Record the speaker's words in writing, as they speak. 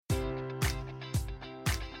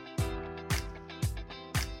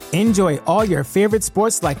Enjoy all your favorite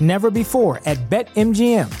sports like never before at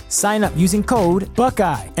BetMGM. Sign up using code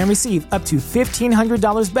Buckeye and receive up to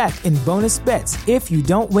 $1,500 back in bonus bets if you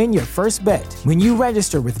don't win your first bet. When you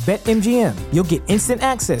register with BetMGM, you'll get instant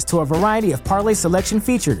access to a variety of parlay selection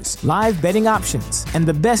features, live betting options, and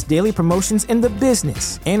the best daily promotions in the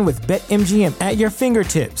business. And with BetMGM at your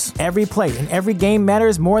fingertips, every play and every game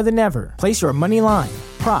matters more than ever. Place your money line,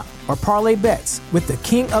 prop, or parlay bets with the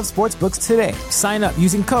king of sportsbooks today. Sign up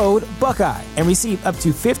using code Buckeye and receive up to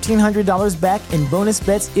 $1,500 back in bonus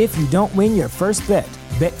bets if you don't win your first bet.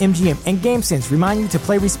 BetMGM and GameSense remind you to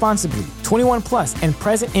play responsibly. 21 plus and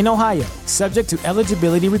present in Ohio, subject to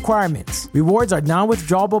eligibility requirements. Rewards are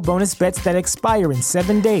non-withdrawable bonus bets that expire in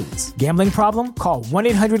 7 days. Gambling problem? Call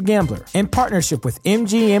 1-800-GAMBLER. In partnership with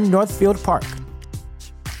MGM Northfield Park.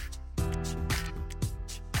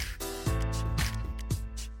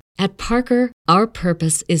 At Parker, our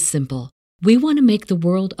purpose is simple. We want to make the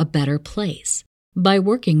world a better place by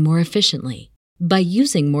working more efficiently, by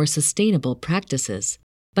using more sustainable practices,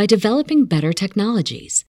 by developing better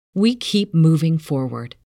technologies. We keep moving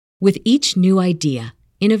forward. With each new idea,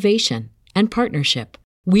 innovation, and partnership,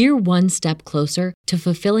 we're one step closer to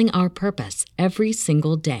fulfilling our purpose every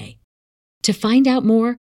single day. To find out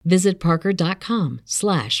more, visit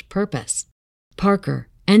parker.com/purpose. Parker,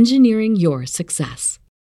 engineering your success.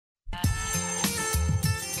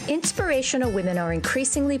 Inspirational women are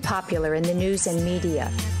increasingly popular in the news and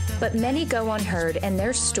media, but many go unheard and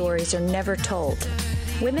their stories are never told.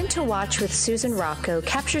 Women to Watch with Susan Rocco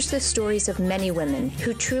captures the stories of many women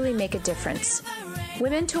who truly make a difference.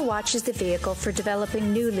 Women to Watch is the vehicle for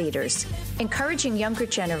developing new leaders, encouraging younger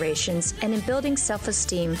generations, and in building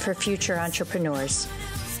self-esteem for future entrepreneurs.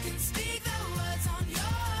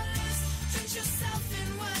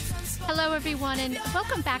 Hello, everyone, and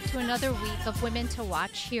welcome back to another week of Women to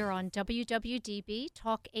Watch here on WWDB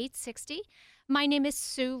Talk 860. My name is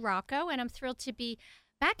Sue Rocco, and I'm thrilled to be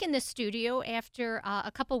back in the studio after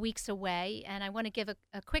a couple weeks away. And I want to give a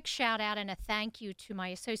quick shout out and a thank you to my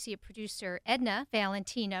associate producer, Edna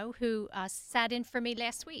Valentino, who sat in for me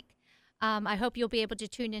last week. I hope you'll be able to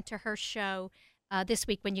tune into her show this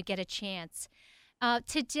week when you get a chance.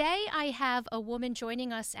 Today, I have a woman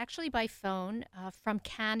joining us actually by phone from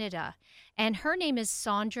Canada, and her name is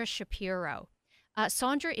Sandra Shapiro.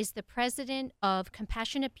 Sandra is the president of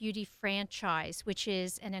Compassionate Beauty Franchise, which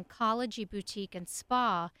is an oncology boutique and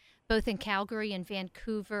spa, both in Calgary and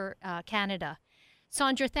Vancouver, Canada.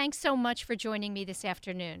 Sandra, thanks so much for joining me this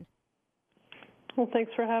afternoon. Well,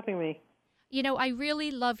 thanks for having me. You know, I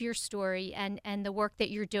really love your story and the work that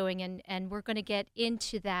you're doing, and we're going to get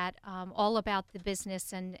into that, all about the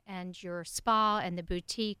business and your spa and the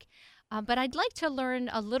boutique. But I'd like to learn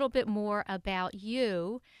a little bit more about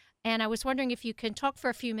you, and I was wondering if you can talk for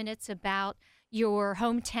a few minutes about your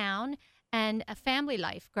hometown and a family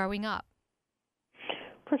life growing up.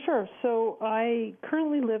 For sure. So I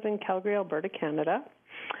currently live in Calgary, Alberta, Canada.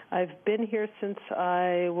 I've been here since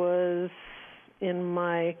I was in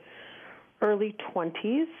my early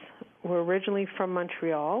 20s. We're originally from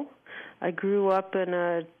Montreal. I grew up in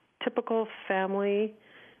a typical family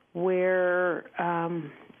where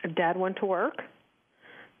Dad went to work.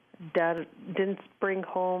 Dad didn't bring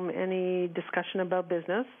home any discussion about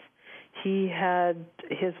business. He had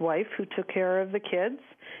his wife who took care of the kids,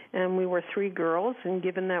 and we were 3 girls, and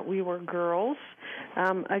given that we were girls,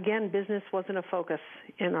 again, business wasn't a focus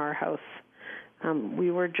in our house. We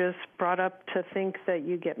were just brought up to think that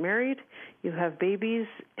you get married, you have babies,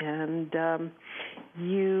 and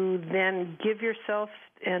you then give yourself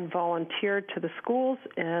and volunteer to the schools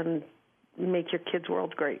and make your kids'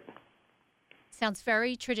 world great. Sounds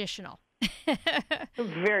very traditional.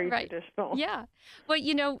 Very right. traditional. Yeah. Well,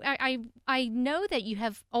 you know, I know that you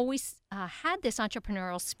have always had this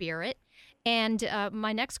entrepreneurial spirit. And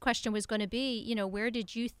my next question was going to be, you know, where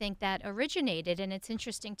did you think that originated? And it's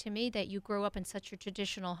interesting to me that you grew up in such a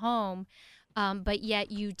traditional home, but yet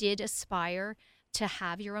you did aspire to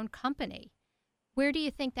have your own company. Where do you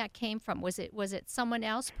think that came from? Was it someone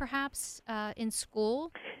else perhaps in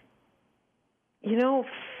school? You know,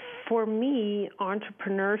 for me,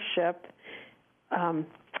 entrepreneurship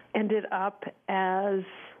ended up as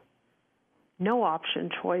no option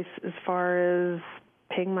choice as far as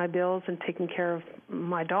paying my bills and taking care of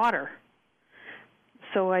my daughter.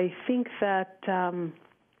 So I think that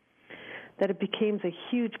that it became a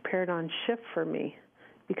huge paradigm shift for me,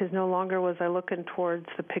 because no longer was I looking towards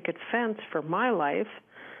the picket fence for my life.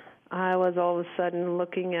 I was all of a sudden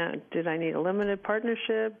looking at, did I need a limited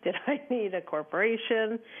partnership? Did I need a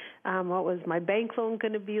corporation? What was my bank loan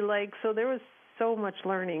going to be like? So there was so much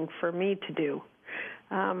learning for me to do.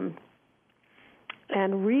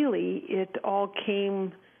 And really, it all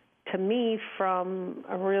came to me from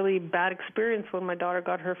a really bad experience when my daughter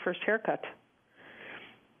got her first haircut.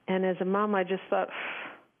 And as a mom, I just thought,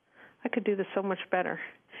 I could do this so much better.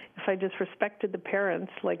 If I just respected the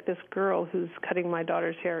parents, like this girl who's cutting my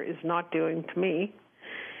daughter's hair is not doing to me,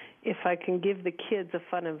 if I can give the kids a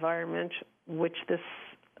fun environment, which this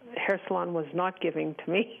hair salon was not giving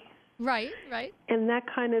to me. Right, right. And that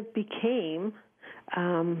kind of became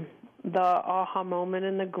the aha moment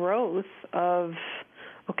and the growth of,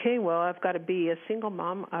 okay, well, I've got to be a single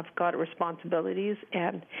mom. I've got responsibilities,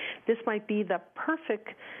 and this might be the perfect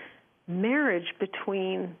marriage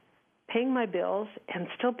between paying my bills and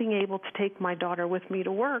still being able to take my daughter with me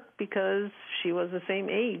to work because she was the same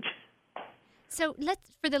age. So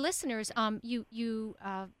for the listeners, you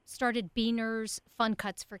started Beaner's Fun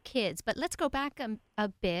Cuts for Kids, but let's go back a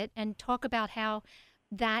bit and talk about how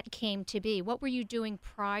that came to be. What were you doing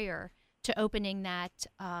prior to opening that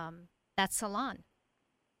salon?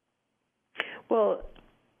 Well,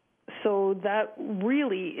 so that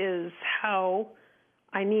really is how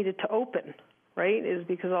I needed to open, right, is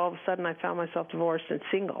because all of a sudden I found myself divorced and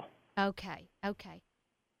single. Okay.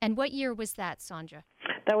 And what year was that, Sandra?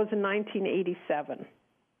 That was in 1987.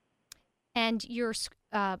 And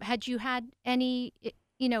had you had any,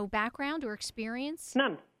 background or experience?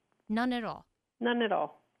 None. None at all? None at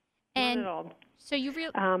all. And None at all. So you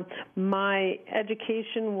really... my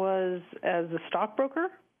education was as a stockbroker,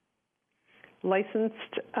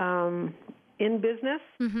 licensed in business.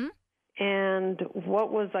 Mm-hmm. And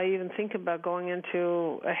what was I even thinking about going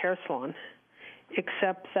into a hair salon,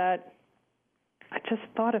 except that I just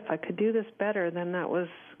thought if I could do this better, then that was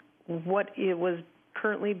what it was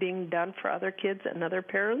currently being done for other kids and other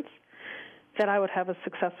parents, that I would have a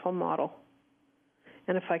successful model.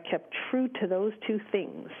 And if I kept true to those two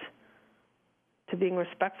things, to being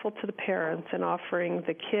respectful to the parents and offering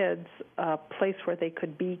the kids a place where they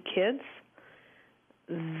could be kids,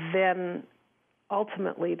 then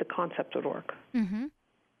ultimately the concept would work. Mm-hmm.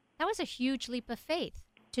 That was a huge leap of faith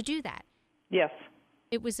to do that. Yes.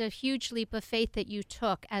 It was a huge leap of faith that you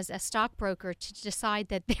took as a stockbroker to decide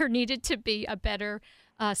that there needed to be a better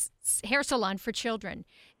hair salon for children.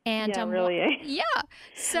 And yeah, really, eh? Yeah.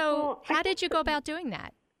 So how did you go about doing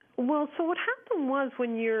that? Well, so what happened was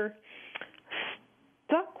when you're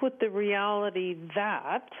stuck with the reality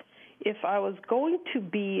that if I was going to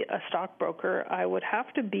be a stockbroker, I would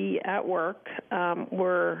have to be at work.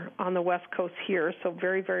 We're on the West Coast here, so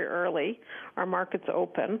very, very early. Our market's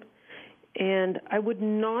open. And I would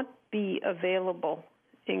not be available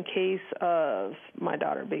in case of my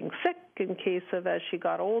daughter being sick, in case of as she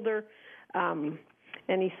got older,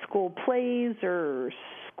 any school plays or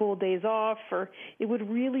school days off, or it would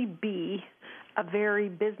really be a very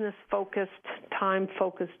business-focused,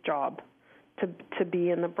 time-focused job to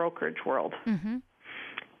be in the brokerage world. Mm-hmm.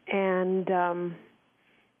 And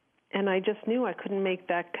I just knew I couldn't make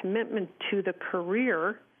that commitment to the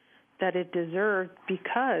career that it deserved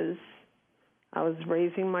because I was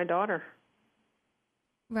raising my daughter.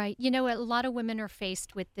 Right. A lot of women are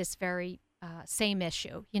faced with this very same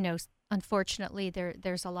issue. Unfortunately,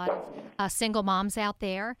 there's a lot of single moms out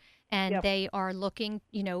there, and yep. They are looking,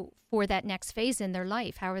 for that next phase in their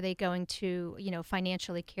life. How are they going to,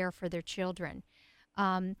 financially care for their children?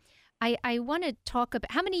 I want to talk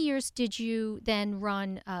about, how many years did you then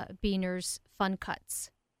run Beaner's Fun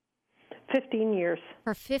Cuts? 15 years.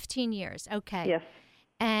 For 15 years, okay. Yes.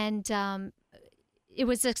 And it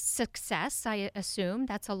was a success, I assume.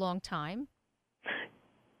 That's a long time.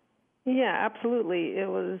 Yeah, absolutely. It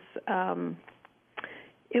was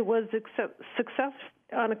success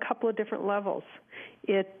on a couple of different levels.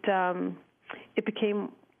 It became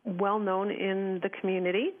well known in the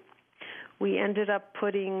community. We ended up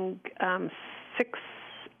putting 6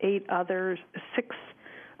 other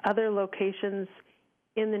locations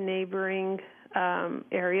in the neighboring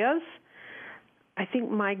areas. I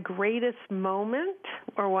think my greatest moment,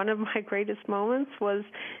 or one of my greatest moments, was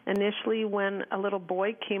initially when a little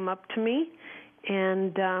boy came up to me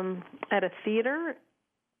and at a theater,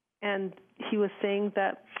 and he was saying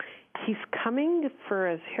that he's coming for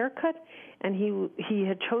his haircut, and he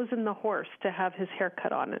had chosen the horse to have his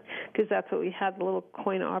haircut on it, because that's what we had, the little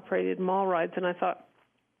coin-operated mall rides. And I thought,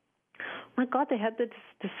 my God, they had this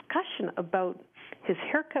discussion about his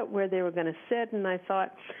haircut, where they were going to sit, and I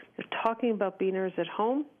thought, they're talking about Beaners at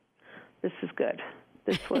home. This is good.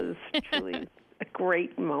 This was truly a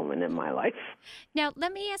great moment in my life. Now,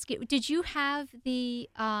 let me ask you, did you have the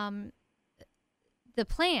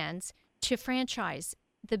plans to franchise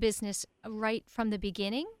the business right from the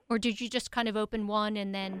beginning, or did you just kind of open one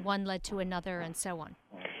and then one led to another and so on?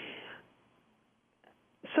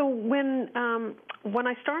 So when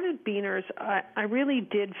I started Beaners, I really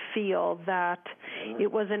did feel that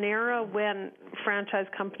it was an era when franchise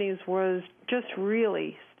companies was just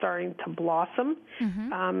really starting to blossom.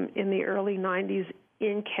 In the early 90s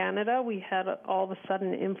in Canada, we had all of a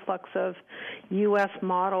sudden influx of U.S.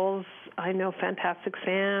 models. I know Fantastic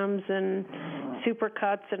Sam's and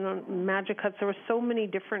Supercuts and Magic Cuts. There were so many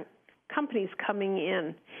different companies coming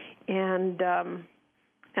in and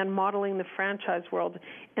modeling the franchise world.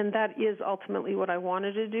 And that is ultimately what I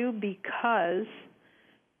wanted to do, because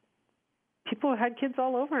people had kids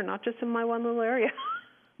all over, not just in my one little area.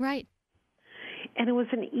 Right. And it was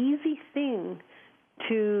an easy thing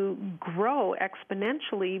to grow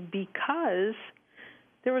exponentially because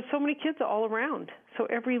there were so many kids all around. So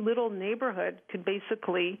every little neighborhood could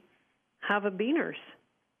basically have a Beaners.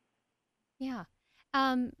 Yeah.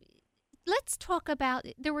 Let's talk about,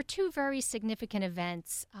 there were two very significant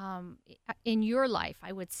events in your life,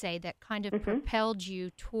 I would say, that kind of propelled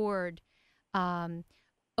you toward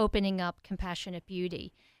opening up Compassionate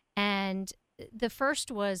Beauty. And the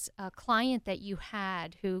first was a client that you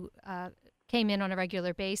had who came in on a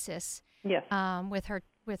regular basis. Yes.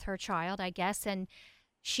 With her child, I guess, and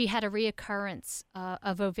she had a reoccurrence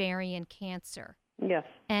of ovarian cancer. Yes.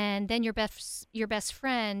 And then your best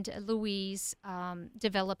friend, Louise,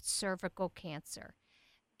 developed cervical cancer.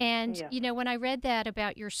 And, yes. When I read that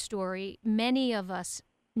about your story, many of us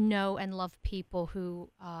know and love people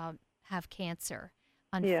who have cancer,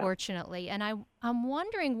 unfortunately. Yeah. And I'm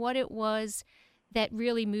wondering what it was that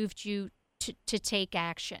really moved you to take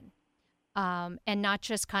action. And not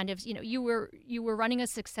just kind of, you were running a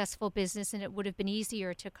successful business, and it would have been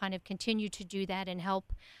easier to kind of continue to do that and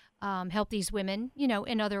help these women,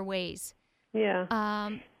 in other ways. Yeah.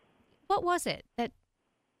 What was it that,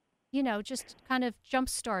 just kind of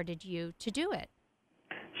jump-started you to do it?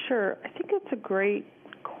 Sure. I think it's a great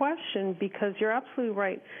question, because you're absolutely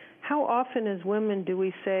right. How often as women do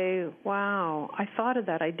we say, wow, I thought of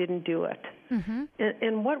that, I didn't do it? Mm-hmm.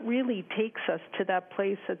 And what really takes us to that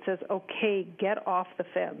place that says, okay, get off the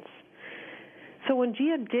fence? So when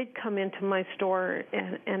Gia did come into my store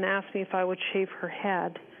and ask me if I would shave her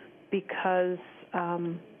head because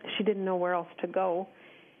she didn't know where else to go,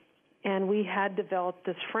 and we had developed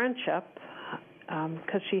this friendship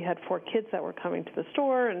because she had 4 kids that were coming to the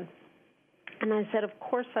store, and I said, of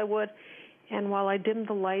course I would. And while I dimmed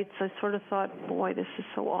the lights, I sort of thought, boy, this is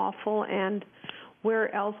so awful, and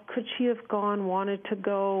where else could she have gone, wanted to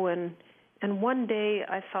go? And one day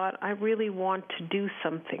I thought, I really want to do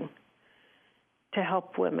something to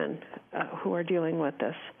help women who are dealing with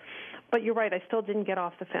this. But you're right, I still didn't get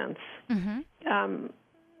off the fence. Mm-hmm.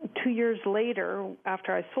 2 years later,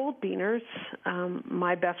 after I sold Beaners,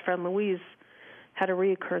 my best friend Louise had a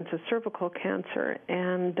reoccurrence of cervical cancer.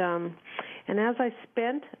 And as I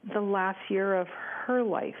spent the last year of her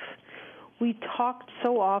life, we talked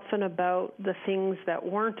so often about the things that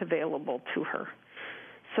weren't available to her.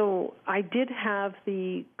 So I did have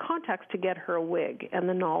the contacts to get her a wig and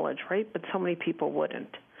the knowledge, right? But so many people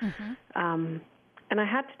wouldn't. Mm-hmm. And I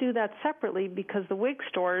had to do that separately because the wig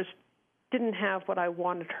stores didn't have what I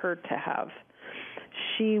wanted her to have.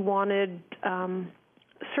 She wanted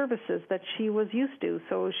services that she was used to.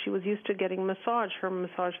 So she was used to getting massage. Her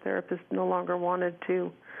massage therapist no longer wanted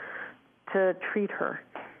to treat her.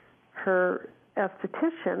 Her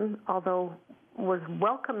esthetician, although was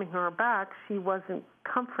welcoming her back, she wasn't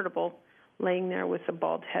comfortable laying there with a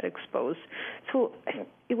bald head exposed. So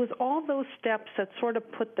it was all those steps that sort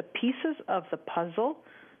of put the pieces of the puzzle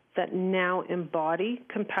that now embody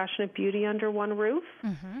Compassionate Beauty under one roof.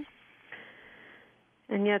 Mm-hmm.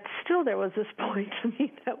 And yet still there was this point to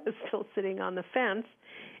me that was still sitting on the fence.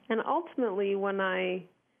 And ultimately when I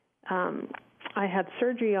had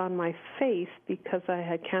surgery on my face because I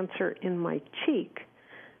had cancer in my cheek,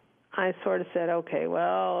 I sort of said, okay,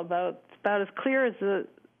 well, about as clear as the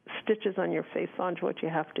stitches on your face, Sanj, what you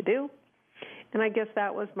have to do. And I guess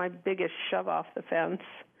that was my biggest shove off the fence.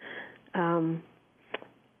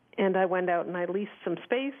 And I went out and I leased some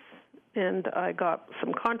space, and I got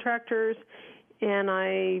some contractors, and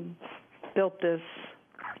I built this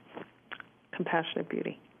Compassionate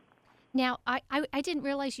Beauty. Now, I didn't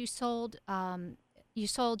realize you sold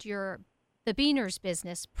the Beaners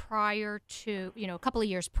business prior to, a couple of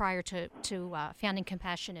years prior to founding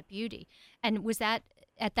Compassionate Beauty. And was that,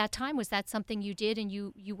 at that time, was that something you did and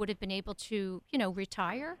you would have been able to,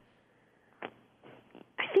 retire?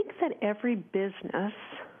 I think that every business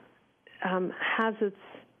has its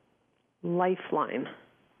lifeline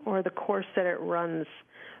or the course that it runs,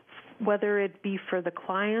 whether it be for the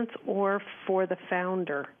clients or for the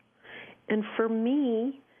founder. And for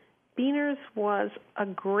me, Beaners was a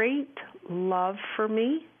great love for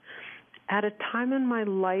me at a time in my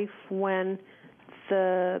life when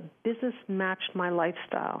the business matched my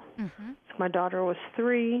lifestyle. Mm-hmm. So my daughter was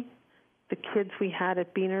 3. The kids we had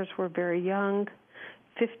at Beaners were very young.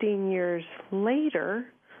 15 years later,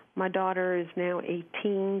 my daughter is now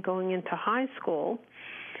 18, going into high school.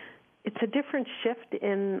 It's a different shift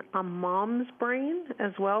in a mom's brain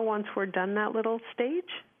as well once we're done that little stage.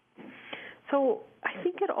 So I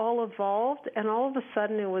think it all evolved, and all of a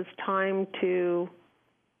sudden it was time to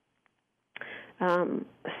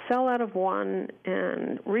sell out of one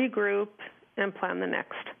and regroup and plan the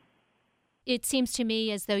next. It seems to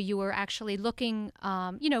me as though you were actually looking,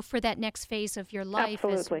 for that next phase of your life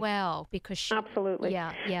Absolutely. as well. Because Absolutely.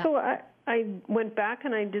 Yeah. So I went back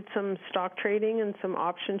and I did some stock trading and some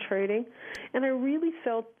option trading, and I really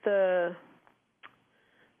felt the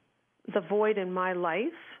void in my life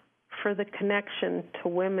for the connection to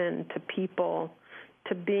women, to people,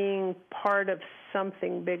 to being part of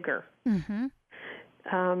something bigger. Mm-hmm.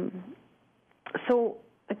 So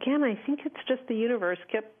again, I think it's just the universe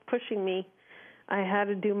kept pushing me. I had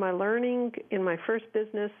to do my learning in my first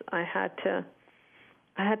business. I had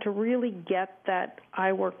to really get that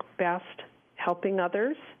I work best helping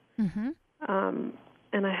others. Mm-hmm.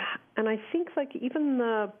 And I think like even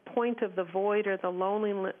the point of the void or the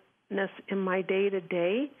loneliness in my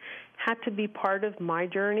day-to-day had to be part of my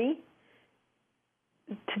journey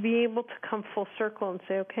to be able to come full circle and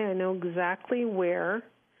say, okay, I know exactly where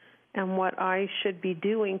and what I should be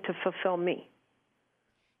doing to fulfill me.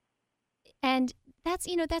 And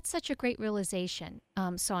that's such a great realization,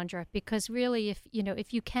 Sandra, because really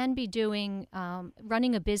if you can be doing,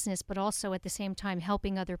 running a business, but also at the same time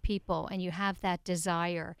helping other people, and you have that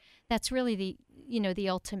desire, that's really the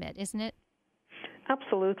ultimate, isn't it?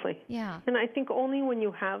 Absolutely. Yeah. And I think only when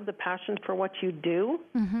you have the passion for what you do,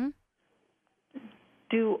 mm-hmm.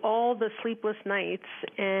 do all the sleepless nights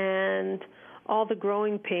and all the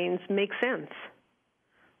growing pains make sense,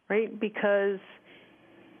 right? Because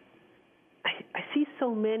I see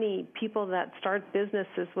so many people that start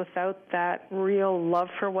businesses without that real love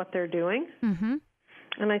for what they're doing. Mm-hmm.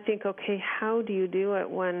 And I think, okay, how do you do it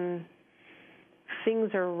when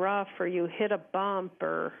things are rough or you hit a bump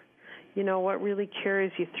or, what really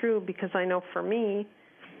carries you through? Because I know for me,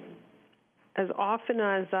 as often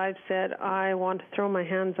as I've said, I want to throw my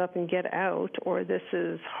hands up and get out, or this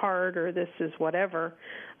is hard, or this is whatever,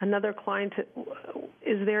 another client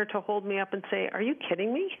is there to hold me up and say, are you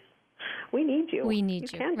kidding me? We need you. We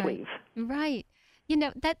need you. You can't leave. Right.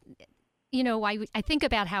 I think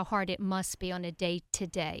about how hard it must be on a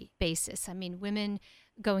day-to-day basis. I mean, women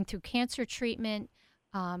going through cancer treatment,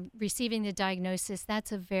 receiving the diagnosis,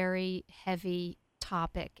 that's a very heavy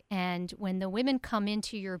topic. And when the women come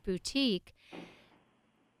into your boutique,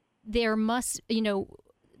 there must,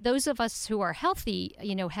 those of us who are healthy,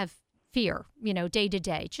 have fear, day to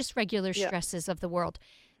day, just regular stresses of the world.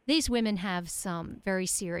 These women have some very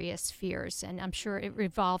serious fears, and I'm sure it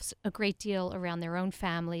revolves a great deal around their own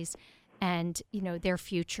families and, their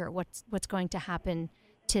future, what's going to happen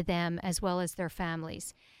to them as well as their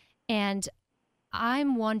families. And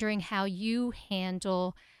I'm wondering how you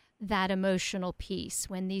handle that emotional piece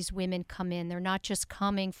when these women come in. They're not just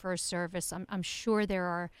coming for a service. I'm sure there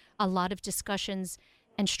are a lot of discussions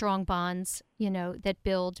and strong bonds, that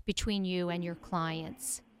build between you and your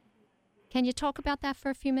clients. Can you talk about that for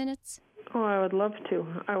a few minutes? Oh, I would love to.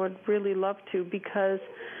 I would really love to because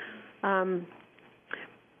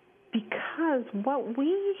what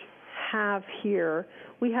we have here,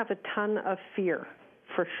 we have a ton of fear,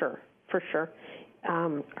 for sure.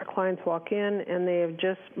 Our clients walk in and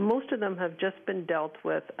most of them have just been dealt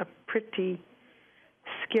with a pretty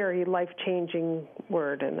scary, life-changing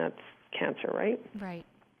word, and that's cancer, right? Right.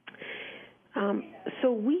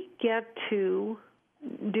 So we get to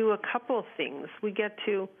do a couple of things. We get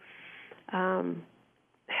to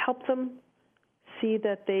help them see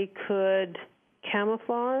that they could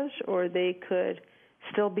camouflage or they could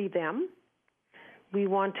still be them. We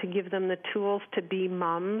want to give them the tools to be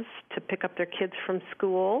moms, to pick up their kids from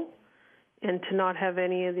school, and to not have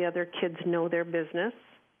any of the other kids know their business.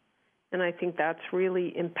 And I think that's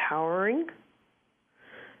really empowering.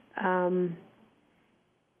 And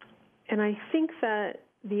I think that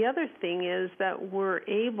the other thing is that we're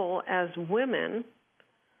able as women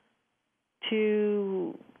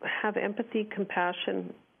to have empathy,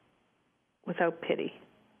 compassion without pity.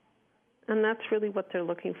 And that's really what they're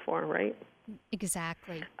looking for, right?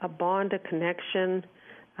 Exactly. A bond, a connection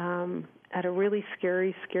at a really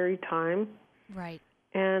scary, scary time. Right.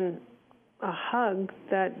 And a hug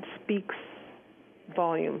that speaks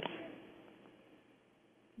volumes.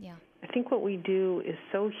 Yeah. I think what we do is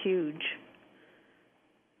so huge.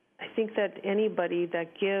 I think that anybody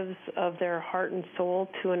that gives of their heart and soul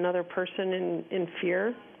to another person in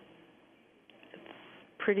fear, it's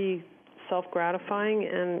pretty self-gratifying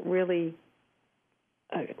and really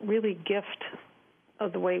gift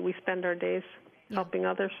of the way we spend our days helping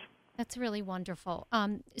others. That's really wonderful.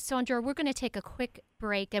 Sondra, we're going to take a quick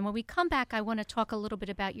break, and when we come back, I want to talk a little bit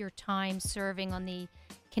about your time serving on the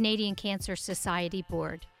Canadian Cancer Society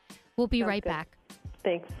Board. We'll be right back.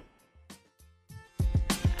 Thanks.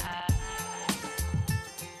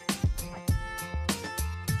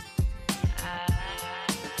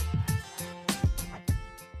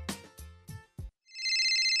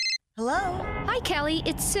 Hello? Hi, Kelly.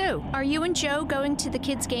 It's Sue. Are you and Joe going to the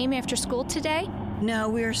kids' game after school today? No,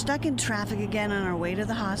 we are stuck in traffic again on our way to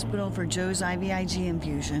the hospital for Joe's IVIG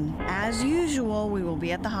infusion. As usual, we will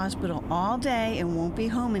be at the hospital all day and won't be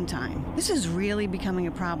home in time. This is really becoming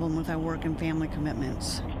a problem with our work and family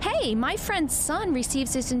commitments. Hey, my friend's son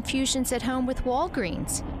receives his infusions at home with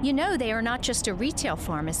Walgreens. You know, they are not just a retail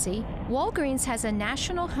pharmacy. Walgreens has a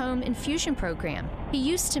national home infusion program. He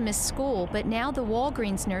used to miss school, but now the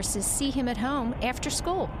Walgreens nurses see him at home after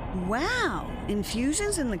school. Wow!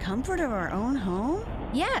 Infusions in the comfort of our own home?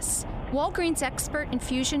 Yes. Walgreens expert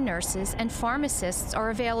infusion nurses and pharmacists are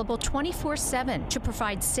available 24/7 to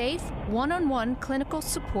provide safe, one-on-one clinical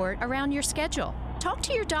support around your schedule. Talk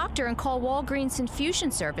to your doctor and call Walgreens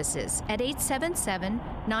Infusion Services at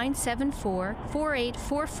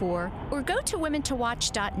 877-974-4844 or go to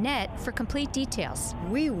womentowatch.net for complete details.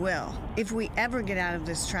 We will, if we ever get out of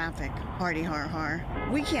this traffic. Hardy har har.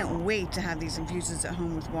 We can't wait to have these infusions at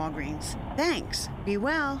home with Walgreens. Thanks. Be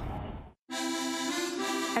well.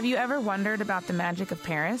 Have you ever wondered about the magic of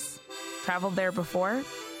Paris? Traveled there before?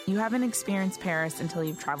 You haven't experienced Paris until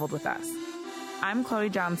you've traveled with us. I'm Chloe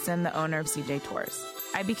Johnston, the owner of CJ Tours.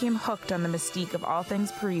 I became hooked on the mystique of all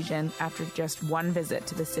things Parisian after just one visit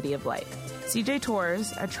to the City of Light. CJ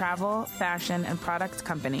Tours, a travel, fashion, and product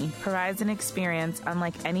company, provides an experience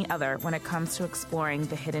unlike any other when it comes to exploring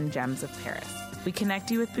the hidden gems of Paris. We connect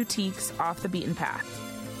you with boutiques off the beaten path.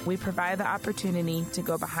 We provide the opportunity to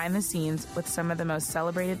go behind the scenes with some of the most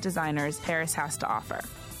celebrated designers Paris has to offer.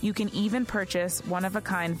 You can even purchase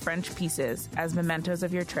one-of-a-kind French pieces as mementos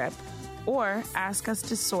of your trip, or ask us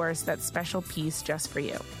to source that special piece just for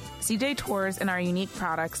you. CJ Tours and our unique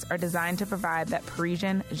products are designed to provide that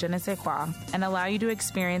Parisian je ne sais quoi and allow you to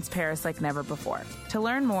experience Paris like never before. To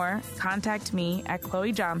learn more, contact me at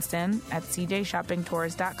Chloe Johnston at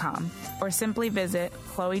cjshoppingtours.com or simply visit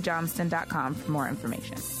chloejohnston.com for more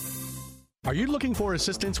information. Are you looking for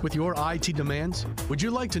assistance with your IT demands? Would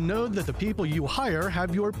you like to know that the people you hire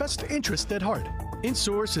have your best interest at heart?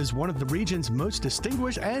 InSource is one of the region's most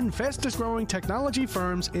distinguished and fastest-growing technology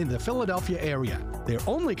firms in the Philadelphia area. Their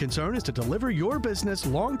only concern is to deliver your business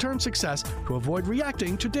long-term success to avoid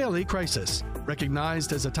reacting to daily crisis.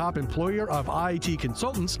 Recognized as a top employer of IT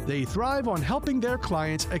consultants, they thrive on helping their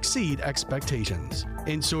clients exceed expectations.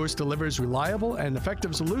 InSource delivers reliable and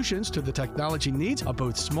effective solutions to the technology needs of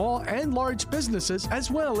both small and large businesses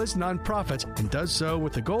as well as nonprofits, and does so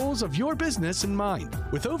with the goals of your business in mind.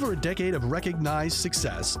 With over a decade of recognized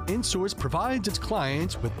success, InSource provides its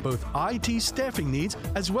clients with both IT staffing needs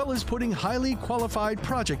as well as putting highly qualified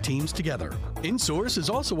project teams together. InSource is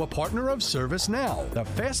also a partner of ServiceNow, the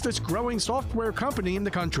fastest growing software company in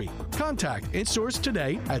the country. Contact InSource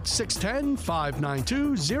today at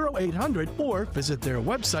 610-592-0800 or visit their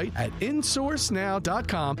website at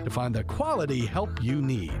insourcenow.com to find the quality help you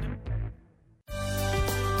need.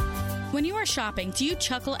 When you are shopping, do you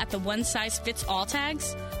chuckle at the one-size-fits-all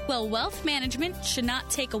tags? Well, Wealth Management should not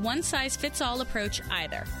take a one-size-fits-all approach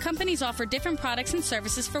either. Companies offer different products and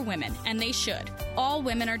services for women, and they should. All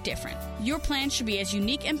women are different. Your plan should be as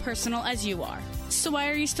unique and personal as you are. So why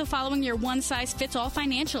are you still following your one-size-fits-all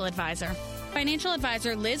financial advisor? Financial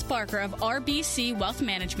advisor Liz Barker of RBC Wealth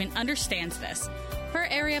Management understands this. Her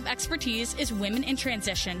area of expertise is women in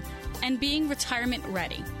transition and being retirement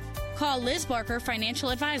ready. Call Liz Barker, Financial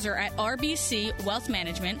Advisor at RBC Wealth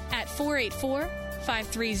Management at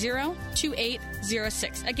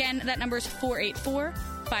 484-530-2806. Again, that number is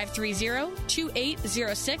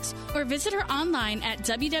 484-530-2806. Or visit her online at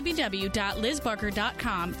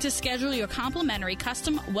www.lizbarker.com to schedule your complimentary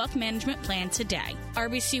custom wealth management plan today.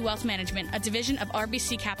 RBC Wealth Management, a division of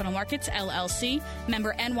RBC Capital Markets, LLC,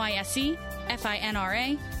 member NYSE,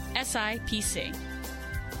 FINRA, SIPC.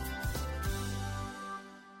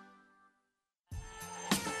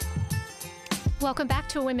 Welcome back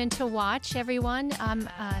to Women to Watch, everyone. I'm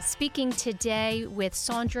speaking today with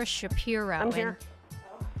Sondra Shapiro. I'm here.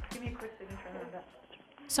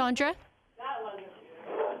 Sondra?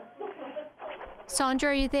 Sandra,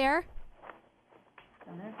 are you there?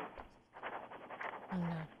 Oh, no.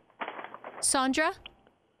 Sandra?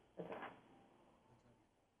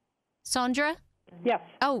 Sandra? Yes.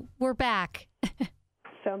 Oh, we're back.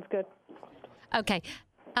 Sounds good. Okay.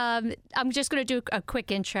 I'm just going to do a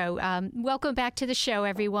quick intro. Welcome back to the show,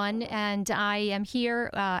 everyone. And I am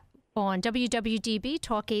here on WWDB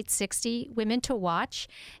Talk 860, Women to Watch.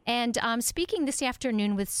 And I'm speaking this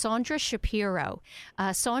afternoon with Sandra Shapiro.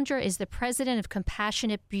 Sandra is the president of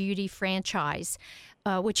Compassionate Beauty Franchise,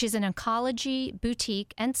 which is an oncology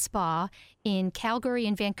boutique and spa in Calgary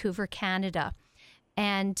and Vancouver, Canada.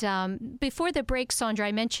 And before the break, Sandra,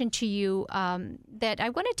 I mentioned to you that I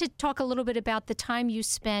wanted to talk a little bit about the time you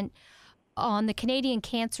spent on the Canadian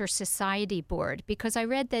Cancer Society board, because I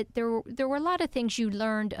read that there were a lot of things you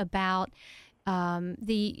learned about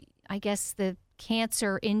the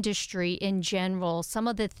cancer industry in general, some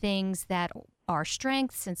of the things that are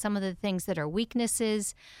strengths and some of the things that are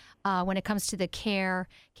weaknesses when it comes to the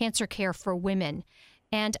cancer care for women.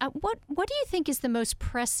 And what do you think is the most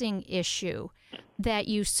pressing issue that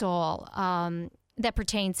you saw that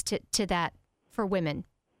pertains to that for women?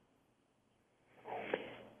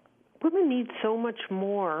 Women need so much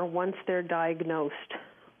more once they're diagnosed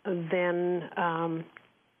than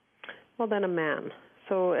a man.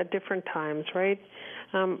 So at different times, right?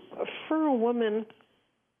 For a woman,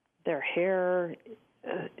 their hair,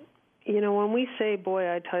 when we say,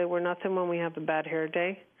 boy, I tell you, we're nothing when we have a bad hair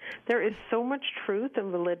day, there is so much truth and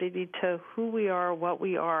validity to who we are, what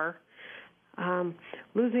we are.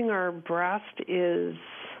 Losing our breast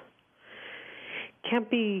can't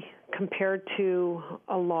be compared to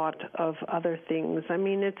a lot of other things. I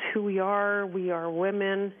mean, it's who we are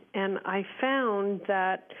women, and I found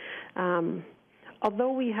that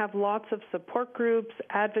although we have lots of support groups,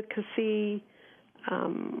 advocacy,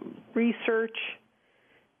 research,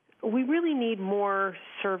 we really need more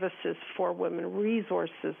services for women,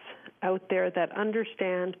 resources out there that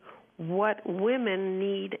understand what women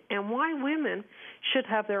need and why women should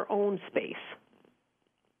have their own space.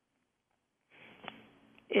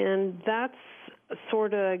 And that's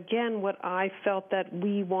sort of, again, what I felt that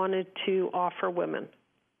we wanted to offer women,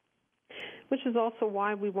 which is also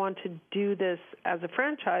why we want to do this as a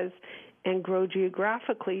franchise and grow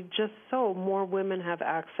geographically, just so more women have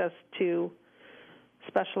access to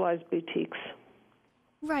specialized boutiques.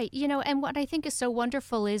 Right. And what I think is so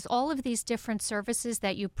wonderful is all of these different services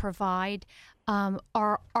that you provide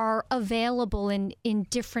are available in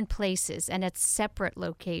different places and at separate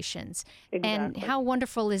locations. Exactly. And how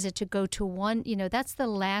wonderful is it to go to one, that's the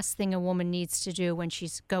last thing a woman needs to do when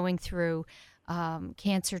she's going through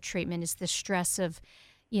cancer treatment, is the stress of,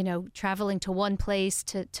 traveling to one place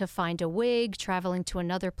to find a wig, traveling to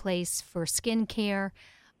another place for skin care,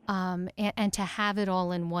 and to have it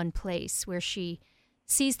all in one place where she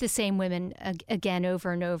sees the same women again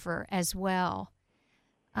over and over as well.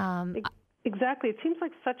 Exactly. It seems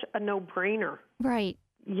like such a no-brainer. Right.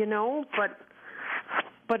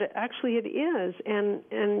 But actually it is. And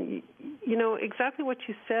exactly what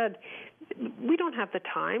you said, we don't have the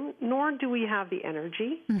time, nor do we have the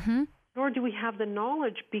energy, nor do we have the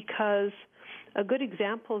knowledge, because a good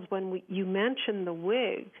example is when you mentioned the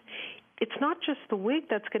wig. It's not just the wig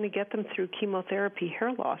that's going to get them through chemotherapy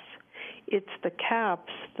hair loss. It's the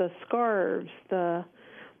caps, the scarves, the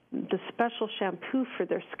special shampoo for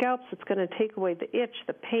their scalps that's going to take away the itch,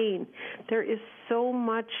 the pain. There is so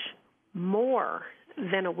much more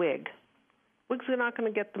than a wig. Wigs are not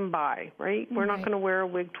going to get them by, right? We're not going to wear a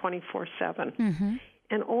wig 24/7.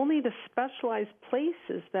 And only the specialized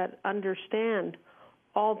places that understand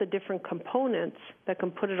all the different components that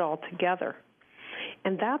can put it all together.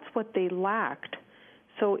 And that's what they lacked.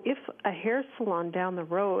 So if a hair salon down the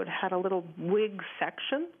road had a little wig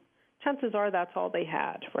section, chances are that's all they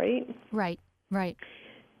had, right? Right.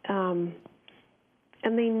 And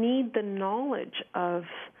they need the knowledge of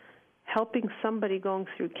helping somebody going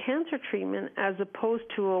through cancer treatment as opposed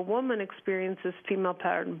to a woman experiences female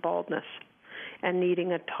pattern baldness and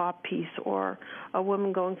needing a top piece, or a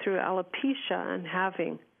woman going through alopecia and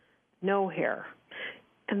having no hair.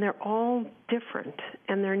 And they're all different,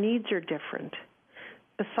 and their needs are different.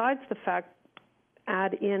 Besides the fact,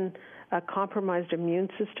 add in a compromised immune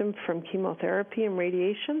system from chemotherapy and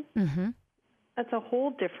radiation, that's a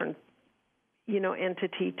whole different,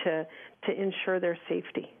 entity to ensure their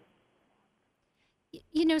safety.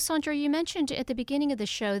 Sandra, you mentioned at the beginning of the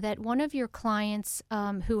show that one of your clients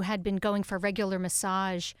who had been going for regular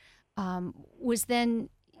massage was then,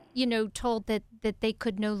 told that they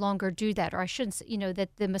could no longer do that, or I shouldn't say,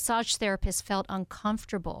 that the massage therapist felt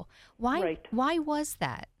uncomfortable. Why? Right. Why was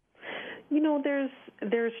that?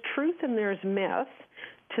 There's truth and there's myth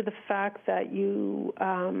to the fact that you,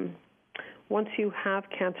 once you have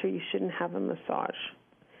cancer, you shouldn't have a massage.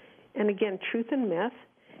 And again, truth and myth,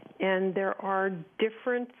 and there are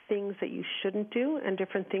different things that you shouldn't do and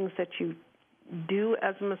different things that you do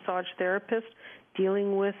as a massage therapist,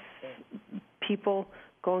 dealing with people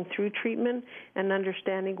going through treatment and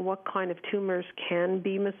understanding what kind of tumors can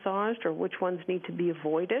be massaged or which ones need to be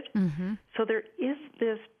avoided. Mm-hmm. So there is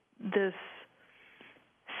this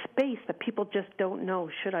space that people just don't know,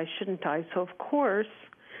 should I, shouldn't I? So, of course,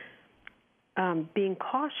 being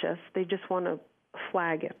cautious, they just want to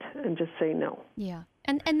flag it and just say no. Yeah,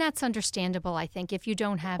 and that's understandable, I think, if you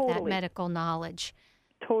don't have that medical knowledge.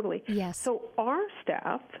 Totally. Yes. So our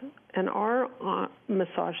staff and our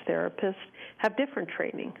massage therapists have different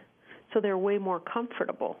training, so they're way more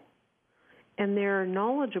comfortable, and they're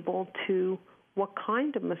knowledgeable to what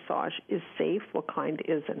kind of massage is safe, what kind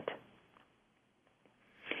isn't.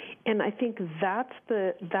 And I think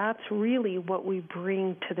that's really what we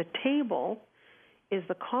bring to the table, is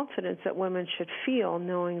the confidence that women should feel,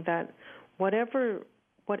 knowing that whatever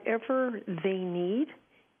they need,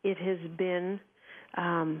 it has been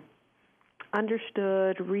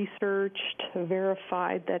understood, researched,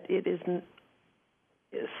 verified that it is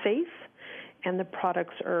safe and the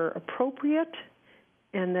products are appropriate,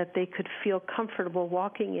 and that they could feel comfortable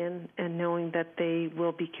walking in and knowing that they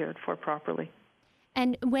will be cared for properly.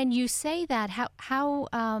 And when you say that, how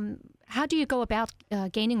do you go about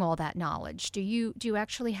gaining all that knowledge? Do you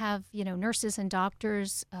actually have nurses and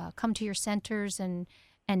doctors come to your centers and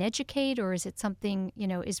educate, or is it something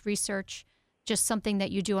is research just something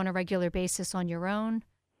that you do on a regular basis on your own?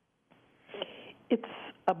 It's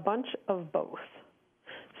a bunch of both.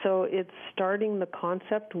 So it's starting the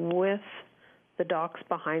concept with the docs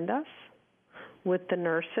behind us, with the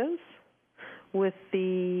nurses, with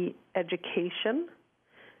the education,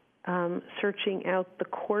 searching out the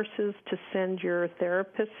courses to send your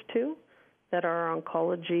therapists to that are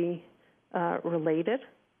oncology related,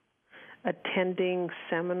 attending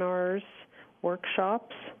seminars,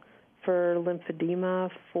 workshops for lymphedema,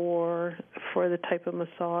 for the type of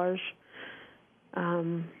massage.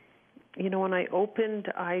 When I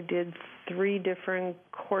opened, I did 3 different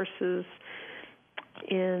courses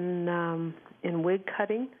in wig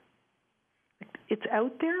cutting. It's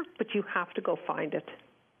out there, but you have to go find it.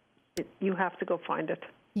 You have to go find it.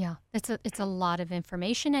 Yeah, it's a lot of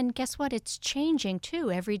information, and guess what? It's changing too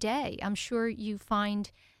every day. I'm sure you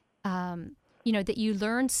find, that you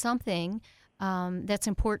learn something that's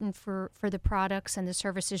important for the products and the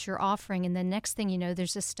services you're offering, and the next thing you know,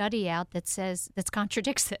 there's a study out that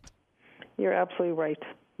contradicts it. You're absolutely right.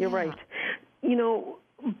 You're right.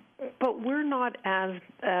 But we're not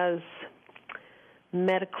as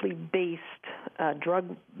medically based,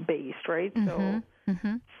 drug based, right? Mm-hmm.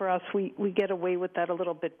 So for us, we get away with that a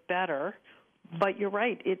little bit better. But you're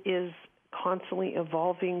right. It is constantly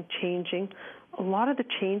evolving, changing. A lot of the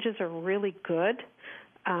changes are really good.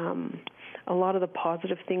 A lot of the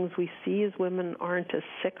positive things we see is women aren't as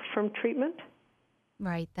sick from treatment.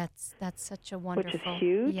 Right. That's such a wonderful. Which is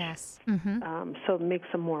huge. Yes. Mm-hmm. So it makes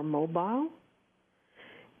them more mobile.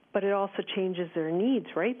 But it also changes their needs,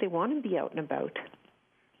 right? They want to be out and about.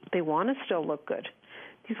 They want to still look good.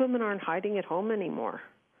 These women aren't hiding at home anymore,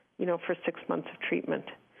 for 6 months of treatment.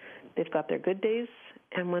 They've got their good days,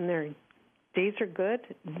 and when their days are good,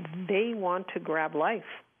 they want to grab life.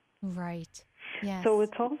 Right. Yes. So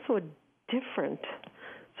it's also a different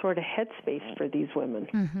sort of headspace for these women.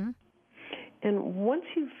 Mm-hmm. And once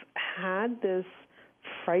you've had this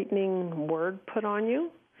frightening word put on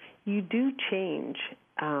you, you do change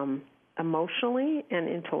emotionally and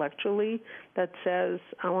intellectually, that says,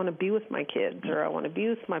 I want to be with my kids, or I want to be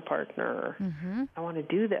with my partner, or I want to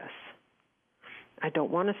do this. I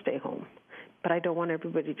don't want to stay home, but I don't want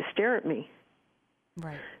everybody to stare at me.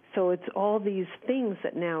 Right. So it's all these things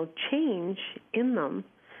that now change in them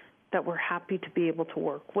that we're happy to be able to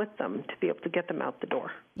work with them, to be able to get them out the door.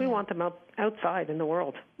 We want them outside in the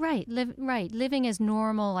world. Right, living as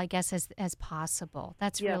normal, I guess, as possible.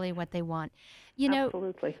 That's really what they want.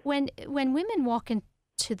 Absolutely. When women walk into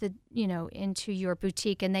into your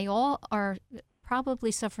boutique, and they all are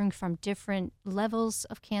probably suffering from different levels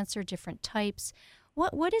of cancer, different types,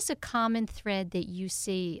 what is a common thread that you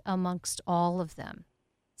see amongst all of them?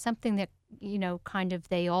 Something that kind of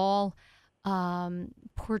they all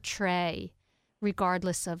portray,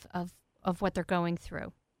 regardless of what they're going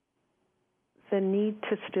through? The need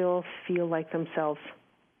to still feel like themselves.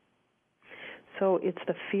 So it's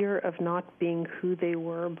the fear of not being who they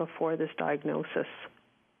were before this diagnosis.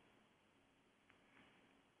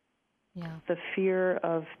 Yeah. The fear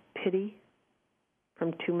of pity,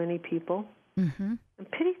 from too many people. Mm-hmm.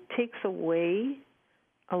 And pity takes away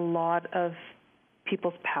a lot of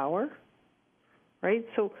people's power, right?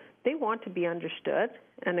 So they want to be understood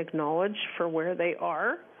and acknowledged for where they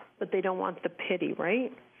are, but they don't want the pity,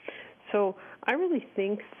 right? So I really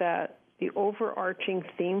think that the overarching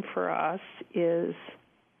theme for us is,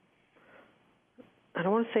 I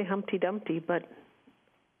don't want to say Humpty Dumpty, but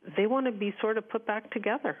they want to be sort of put back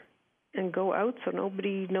together and go out so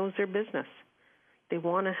nobody knows their business. They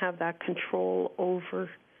want to have that control over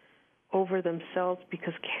themselves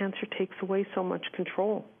because cancer takes away so much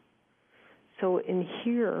control. So in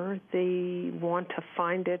here, they want to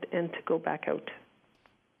find it and to go back out.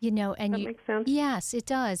 You know, and Does that make sense? Yes, it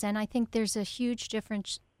does. And I think there's a huge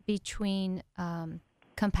difference between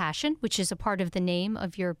compassion, which is a part of the name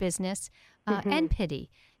of your business, and pity.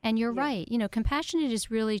 And you're right. You know, compassionate is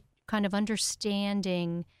really kind of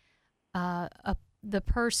understanding the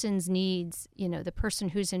person's needs, you know, the person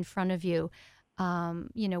who's in front of you,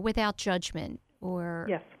 you know, without judgment or,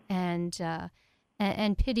 yes.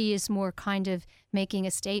 And pity is more kind of making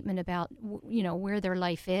a statement about, you know, where their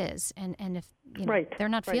life is. And if, you know, right. they're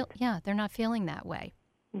not right. they're not feeling that way.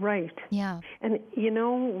 Right. Yeah. And, you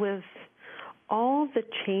know, with all the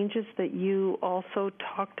changes that you also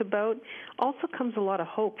talked about, also comes a lot of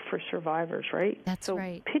hope for survivors, right? That's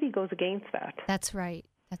right. So pity goes against that. That's right.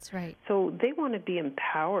 That's right. So they want to be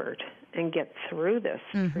empowered and get through this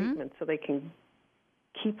treatment so they can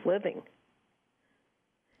keep living.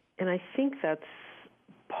 And I think that's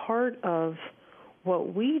part of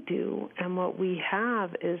what we do and what we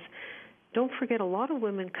have is, don't forget, a lot of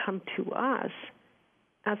women come to us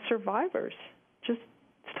as survivors. Just,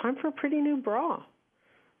 it's time for a pretty new bra.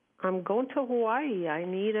 I'm going to Hawaii. I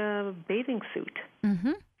need a bathing suit.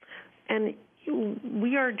 Mm-hmm. And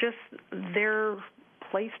we are just their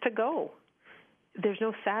place to go. There's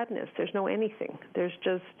no sadness. There's no anything. There's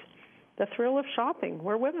just the thrill of shopping.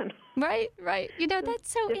 We're women. Right, right. You know,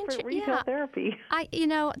 that's so interesting. Retail therapy. You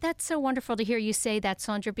know, that's so wonderful to hear you say that,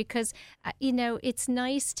 Sandra, because, you know, it's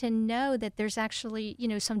nice to know that there's actually, you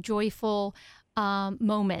know, some joyful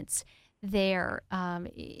moments there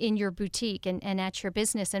in your boutique and at your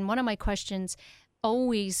business. And one of my questions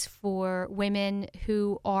always for women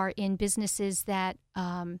who are in businesses that,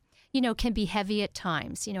 you know, can be heavy at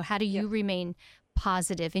times, you know, how do you remain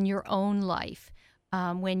positive in your own life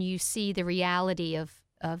when you see the reality of,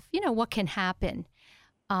 you know, what can happen?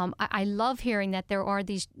 I love hearing that there are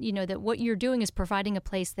these, you know, that what you're doing is providing a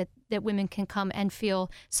place that women can come and feel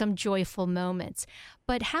some joyful moments.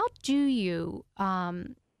 But how do you,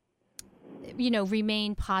 you know,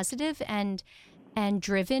 remain positive and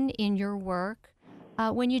driven in your work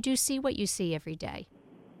when you do see what you see every day?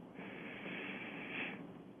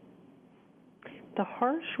 The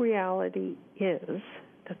harsh reality is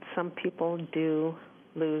that some people do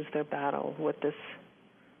lose their battle with this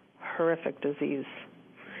horrific disease.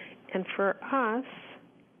 And for us,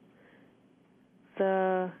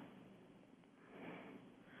 the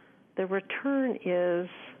return is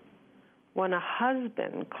when a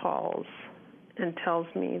husband calls and tells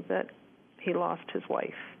me that he lost his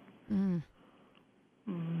wife. Mm.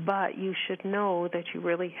 But you should know that you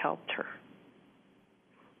really helped her,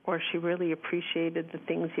 or she really appreciated the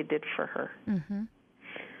things you did for her. Mm-hmm.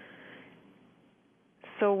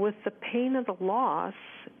 So with the pain of the loss,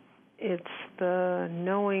 it's the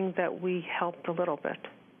knowing that we helped a little bit.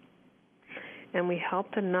 And we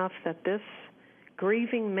helped enough that this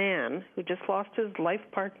grieving man who just lost his life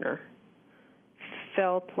partner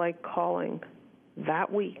felt like calling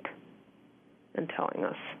that week and telling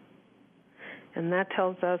us. And that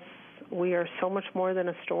tells us we are so much more than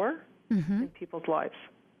a store in people's lives.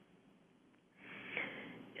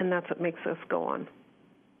 And that's what makes us go on.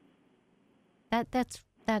 That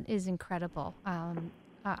is incredible.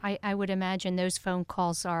 I would imagine those phone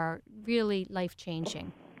calls are really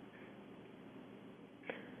life-changing.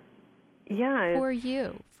 Yeah. For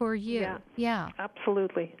you. Yeah.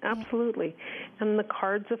 Absolutely. And the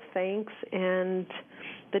cards of thanks and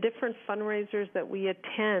the different fundraisers that we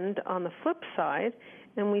attend on the flip side,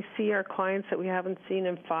 and we see our clients that we haven't seen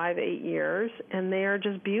in 5-8 years, and they are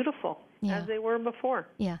just beautiful as they were before.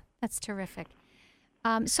 Yeah, that's terrific.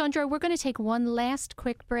 Sandra, we're going to take one last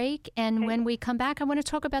quick break, and when we come back, I want to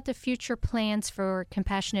talk about the future plans for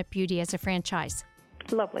Compassionate Beauty as a franchise.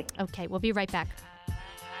 Lovely. Okay, we'll be right back.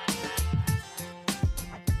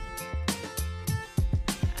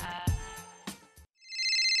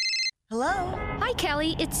 Hello? Hi,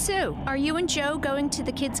 Kelly. It's Sue. Are you and Joe going to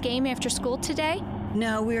the kids' game after school today?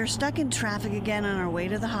 No, we are stuck in traffic again on our way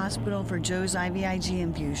to the hospital for Joe's IVIG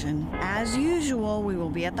infusion. As usual, we will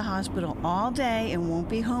be at the hospital all day and won't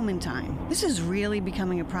be home in time. This is really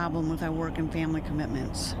becoming a problem with our work and family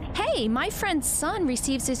commitments. Hey, my friend's son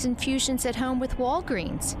receives his infusions at home with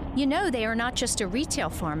Walgreens. You know, they are not just a retail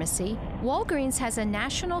pharmacy. Walgreens has a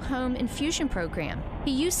national home infusion program.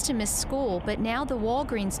 He used to miss school, but now the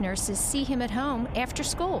Walgreens nurses see him at home after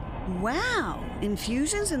school. Wow!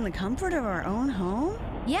 Infusions in the comfort of our own home?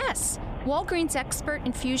 Yes. Walgreens expert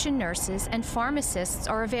infusion nurses and pharmacists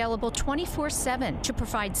are available 24/7 to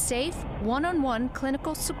provide safe, one-on-one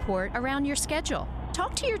clinical support around your schedule.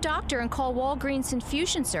 Talk to your doctor and call Walgreens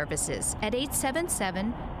Infusion Services at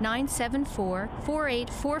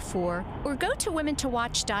 877-974-4844 or go to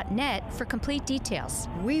womentowatch.net for complete details.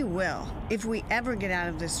 We will, if we ever get out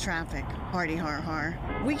of this traffic. Hardy har har.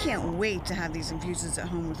 We can't wait to have these infusions at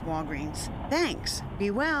home with Walgreens. Thanks.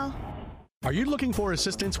 Be well. Are you looking for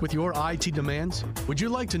assistance with your IT demands? Would you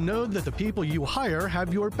like to know that the people you hire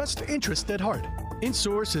have your best interest at heart?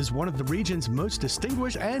 InSource is one of the region's most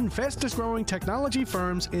distinguished and fastest-growing technology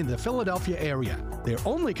firms in the Philadelphia area. Their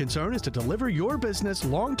only concern is to deliver your business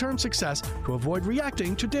long-term success to avoid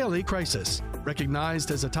reacting to daily crisis.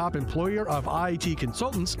 Recognized as a top employer of IT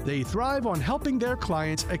consultants, they thrive on helping their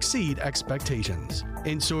clients exceed expectations.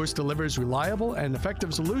 InSource delivers reliable and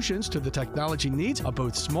effective solutions to the technology needs of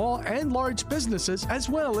both small and large businesses as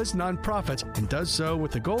well as nonprofits, and does so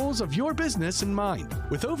with the goals of your business in mind.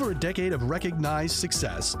 With over a decade of recognized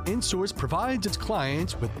success, InSource provides its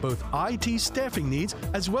clients with both IT staffing needs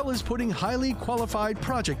as well as putting highly qualified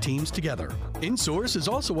project teams together. InSource is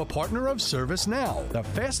also a partner of ServiceNow, the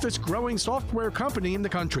fastest growing software company in the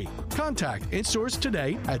country. Contact InSource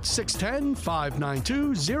today at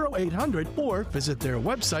 610-592-0800 or visit their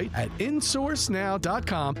website at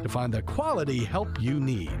insourcenow.com to find the quality help you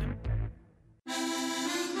need.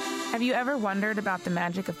 Have you ever wondered about the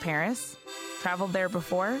magic of Paris? Traveled there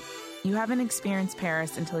before? You haven't experienced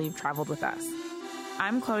Paris until you've traveled with us.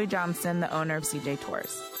 I'm Chloe Johnston, the owner of CJ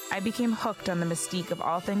Tours. I became hooked on the mystique of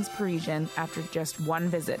all things Parisian after just one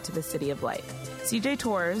visit to the City of Light. CJ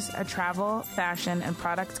Tours, a travel, fashion, and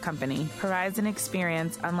products company, provides an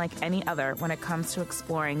experience unlike any other when it comes to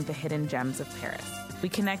exploring the hidden gems of Paris. We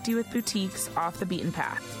connect you with boutiques off the beaten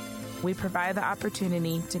path. We provide the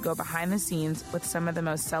opportunity to go behind the scenes with some of the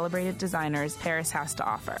most celebrated designers Paris has to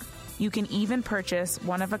offer. You can even purchase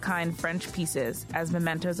one-of-a-kind French pieces as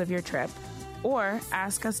mementos of your trip, or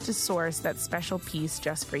ask us to source that special piece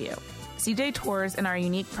just for you. CJ Tours and our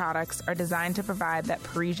unique products are designed to provide that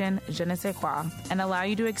Parisian je ne sais quoi and allow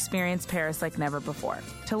you to experience Paris like never before.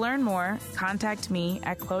 To learn more, contact me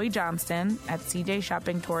at Chloe Johnston at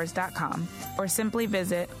cjshoppingtours.com or simply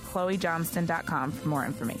visit chloejohnston.com for more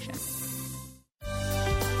information.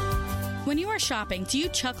 When you are shopping, do you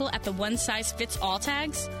chuckle at the one-size-fits-all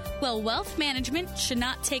tags? Well, Wealth Management should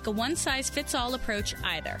not take a one-size-fits-all approach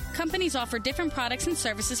either. Companies offer different products and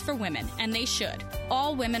services for women, and they should.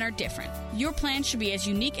 All women are different. Your plan should be as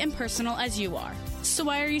unique and personal as you are. So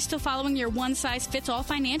why are you still following your one-size-fits-all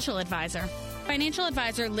financial advisor? Financial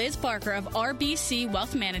advisor Liz Barker of RBC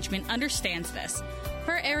Wealth Management understands this.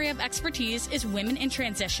 Her area of expertise is women in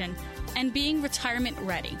transition and being retirement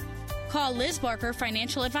ready. Call Liz Barker,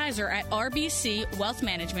 Financial Advisor at RBC Wealth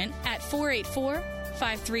Management at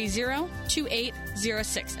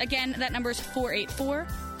 484-530-2806. Again, that number is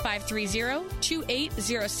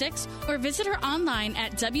 484-530-2806, or visit her online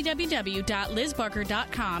at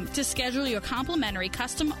www.lizbarker.com to schedule your complimentary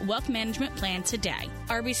custom wealth management plan today.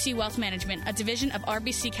 RBC Wealth Management, a division of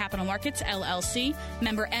RBC Capital Markets, LLC,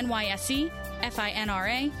 member NYSE,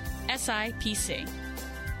 FINRA, SIPC.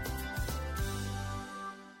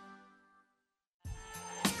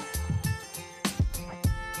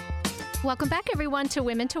 Welcome back, everyone, to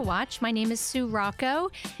Women to Watch. My name is Sue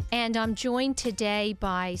Rocco, and I'm joined today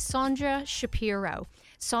by Sandra Shapiro.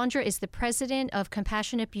 Sandra is the president of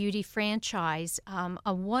Compassionate Beauty Franchise,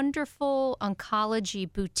 a wonderful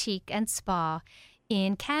oncology boutique and spa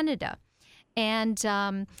in Canada. And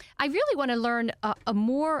I really want to learn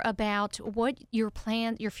more about what your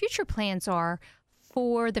future plans are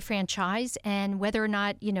for the franchise, and whether or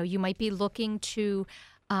not you might be looking to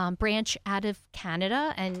branch out of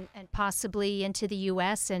Canada and possibly into the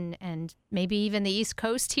U.S. and maybe even the East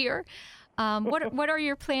Coast here. What are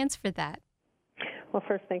your plans for that? Well,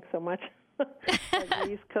 first, thanks so much for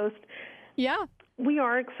the East Coast. Yeah. We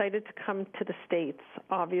are excited to come to the States,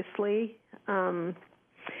 obviously,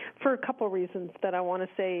 for a couple of reasons that I want to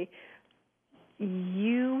say.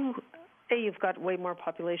 You've got way more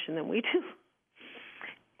population than we do,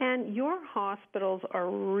 and your hospitals are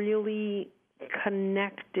really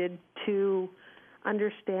connected to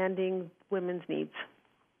understanding women's needs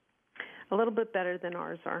a little bit better than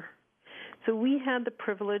ours are. So we had the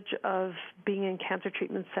privilege of being in Cancer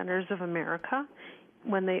Treatment Centers of America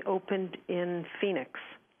when they opened in Phoenix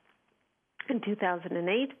in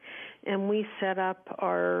 2008, and we set up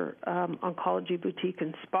our oncology boutique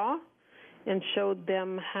and spa and showed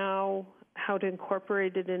them how to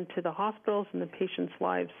incorporate it into the hospitals and the patients'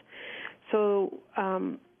 lives. So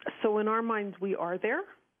in our minds, we are there,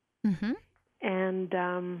 mm-hmm.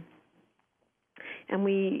 and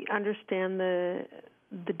we understand the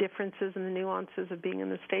differences and the nuances of being in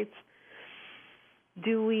the States.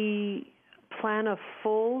 Do we plan a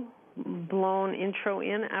full-blown intro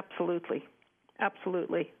in? Absolutely.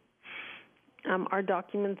 Absolutely. Our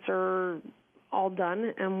documents are all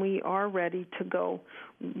done, and we are ready to go.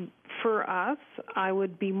 For us, I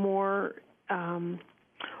would be more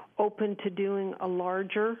open to doing a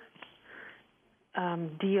larger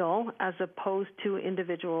deal as opposed to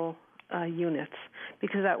individual units,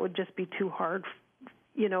 because that would just be too hard,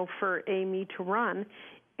 for me to run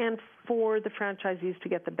and for the franchisees to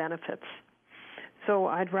get the benefits. So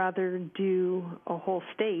I'd rather do a whole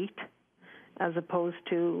state as opposed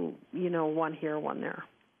to, one here, one there.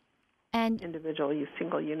 And individual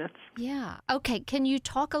single units. Yeah. Okay. Can you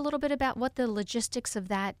talk a little bit about what the logistics of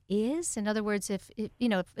that is? In other words,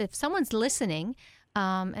 if someone's listening,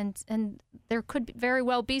 and there could very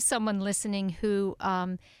well be someone listening who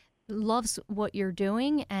loves what you're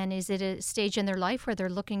doing and is at a stage in their life where they're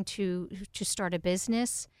looking to start a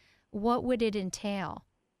business, what would it entail?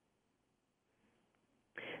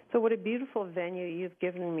 So what a beautiful venue you've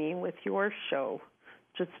given me with your show,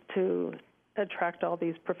 just to attract all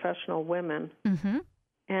these professional women. Mm-hmm.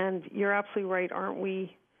 And you're absolutely right, aren't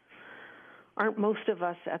most of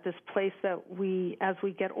us at this place that as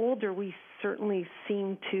we get older, we certainly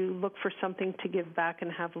seem to look for something to give back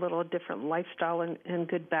and have a little different lifestyle and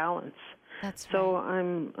good balance. That's right. So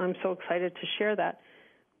I'm so excited to share that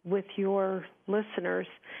with your listeners.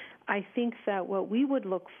 I think that what we would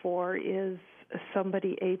look for is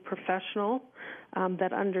somebody, a professional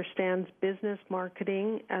that understands business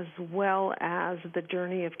marketing as well as the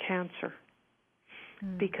journey of cancer.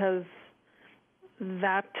 Because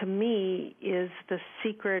that, to me, is the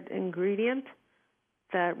secret ingredient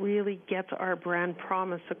that really gets our brand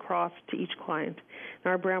promise across to each client.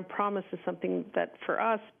 And our brand promise is something that, for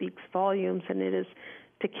us, speaks volumes, and it is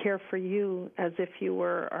to care for you as if you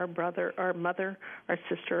were our brother, our mother, our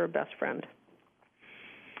sister, or best friend.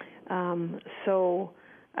 So,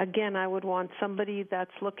 again, I would want somebody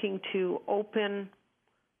that's looking to open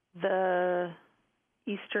the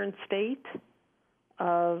eastern state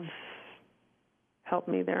of, help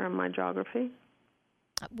me there in my geography.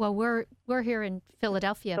 Well, we're here in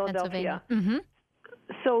Philadelphia. Pennsylvania. Mm-hmm.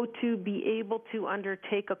 So to be able to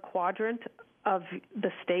undertake a quadrant of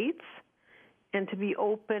the states and to be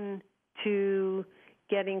open to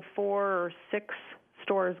getting 4 or 6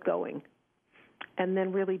 stores going, and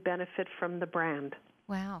then really benefit from the brand.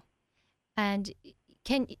 Wow. And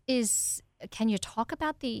can you talk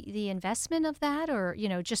about the investment of that, or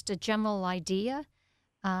just a general idea?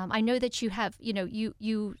 I know that you have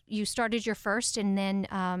you started your first and then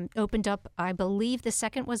opened up. I believe the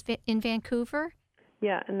second was in Vancouver.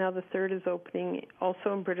 Yeah, and now the third is opening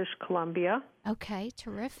also in British Columbia. Okay,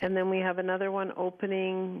 terrific. And then we have another one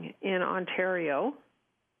opening in Ontario.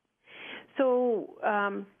 So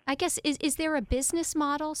I guess, is there a business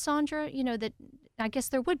model, Sandra, that I guess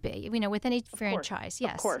there would be, with any franchise?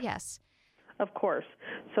 Yes, of course. Yes. Of course.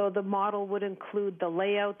 So the model would include the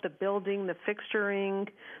layout, the building, the fixturing,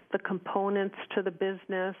 the components to the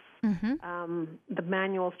business, mm-hmm. The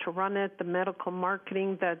manuals to run it, the medical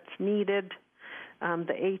marketing that's needed,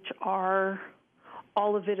 the HR.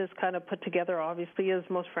 All of it is kind of put together, obviously, as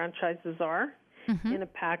most franchises are, mm-hmm. in a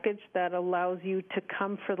package that allows you to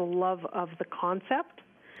come for the love of the concept,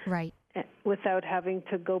 right, without having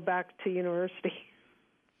to go back to university.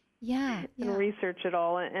 Yeah. And research it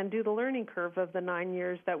all and do the learning curve of the 9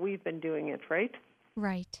 years that we've been doing it, right?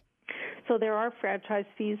 Right. So there are franchise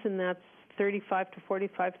fees, and that's $35,000 to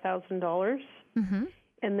 $45,000. Mm-hmm.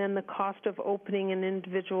 And then the cost of opening an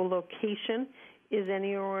individual location is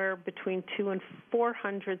anywhere between $200,000 and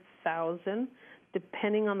 $400,000,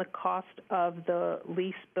 depending on the cost of the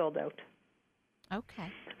lease build-out.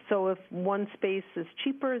 Okay. So if one space is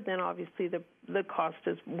cheaper, then obviously the cost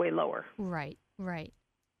is way lower. Right. Right.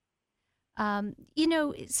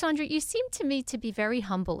 Sandra, you seem to me to be very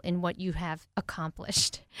humble in what you have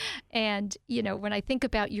accomplished. And, when I think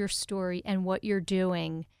about your story and what you're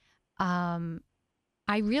doing, I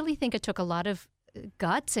really think it took a lot of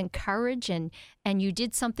guts and courage, and you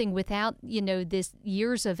did something without, this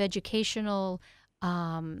years of educational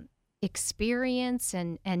experience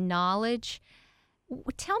and knowledge.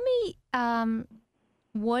 Tell me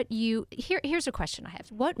here's a question I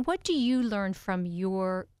have. What do you learn from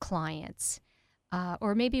your clients?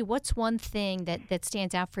 Or maybe what's one thing that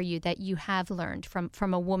stands out for you that you have learned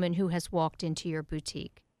from a woman who has walked into your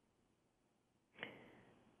boutique?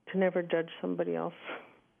 To never judge somebody else.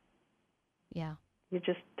 Yeah. You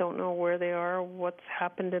just don't know where they are, what's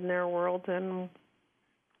happened in their world, and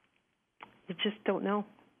you just don't know.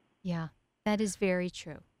 Yeah, that is very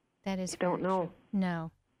true. That is very don't know. True.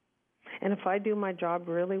 No. And if I do my job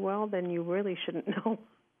really well, then you really shouldn't know.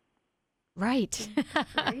 Right.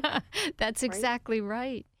 Right? That's exactly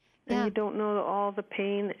right. And yeah. you don't know all the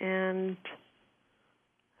pain and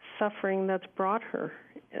suffering that's brought her.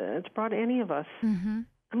 It's brought any of us. Mm-hmm.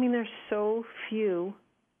 I mean, there's so few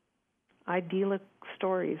idyllic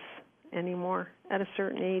stories anymore. At a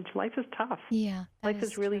certain age, life is tough. Yeah. Life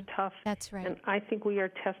is really tough. That's right. And I think we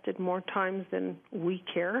are tested more times than we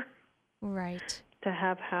care. Right. To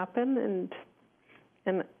have happen,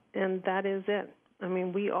 and that is it. I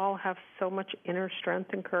mean, we all have so much inner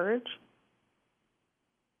strength and courage.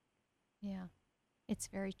 Yeah, it's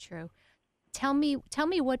very true. Tell me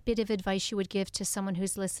what bit of advice you would give to someone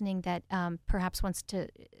who's listening that perhaps wants to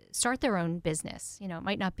start their own business. You know, it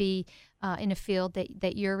might not be in a field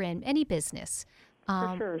that you're in, any business.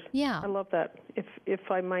 For sure. Yeah. I love that.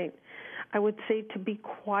 If I might, I would say to be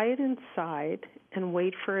quiet inside and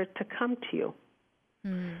wait for it to come to you.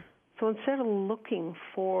 Mm. So instead of looking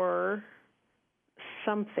for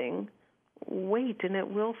something, wait, and it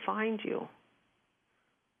will find you.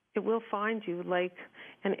 It will find you.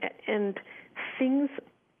 And things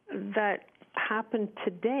that happen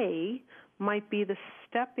today might be the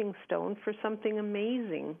stepping stone for something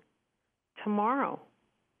amazing tomorrow.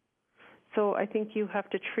 So I think you have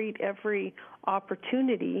to treat every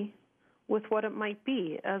opportunity with what it might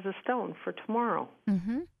be as a stone for tomorrow.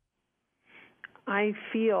 Mm-hmm. I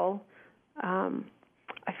feel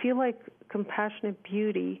like Compassionate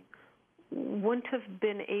Beauty wouldn't have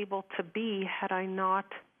been able to be had I not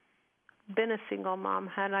been a single mom,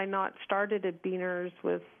 had I not started at Beaners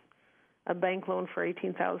with a bank loan for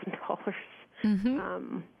 $18,000,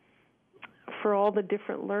 mm-hmm. For all the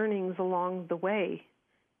different learnings along the way.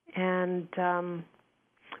 And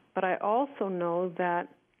but I also know that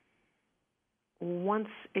once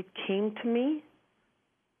it came to me,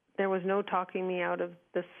 there was no talking me out of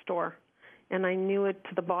this store. And I knew it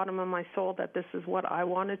to the bottom of my soul that this is what I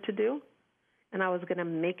wanted to do. And I was going to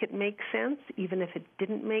make it make sense, even if it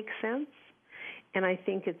didn't make sense. And I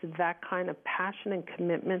think it's that kind of passion and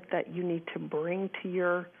commitment that you need to bring to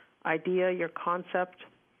your idea, your concept,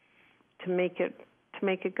 to make it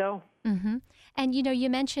go. Mm-hmm. And, you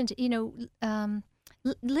mentioned,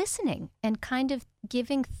 listening and kind of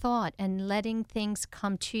giving thought and letting things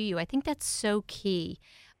come to you. I think that's so key.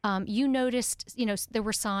 You noticed, there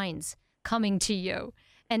were signs coming to you.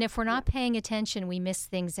 And if we're not paying attention, we miss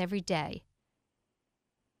things every day.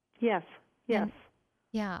 Yes. Yeah.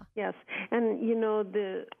 Yes. And,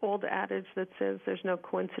 the old adage that says there's no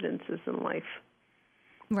coincidences in life.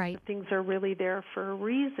 Right. Things are really there for a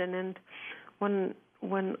reason. And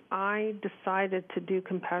when I decided to do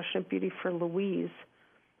Compassionate Beauty for Louise,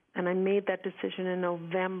 and I made that decision in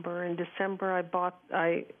November. In December,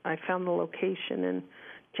 I found the location. In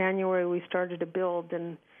January, we started to build.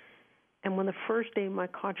 And when the first day my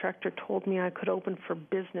contractor told me I could open for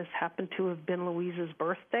business happened to have been Louise's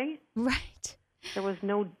birthday, right, there was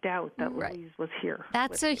no doubt that Louise was here.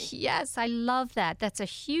 Yes, I love that. That's a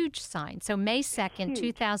huge sign. So May 2nd,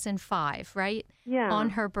 2005, right? Yeah. On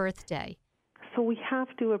her birthday. So we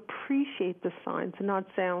have to appreciate the signs and not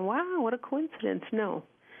say, wow, what a coincidence. No.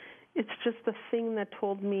 It's just the thing that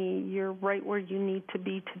told me you're right where you need to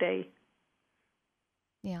be today.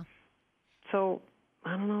 Yeah. So,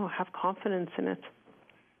 I don't know, have confidence in it.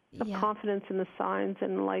 Have confidence in the signs,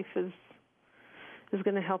 and life is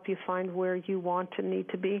going to help you find where you want and need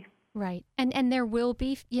to be. Right. And there will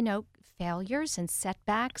be, failures and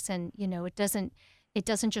setbacks, and, it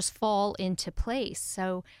doesn't just fall into place.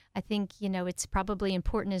 So I think, it's probably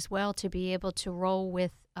important as well to be able to roll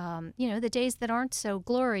with, the days that aren't so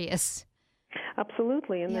glorious.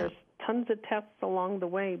 Absolutely. And there's tons of tests along the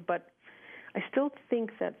way. But I still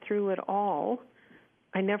think that through it all,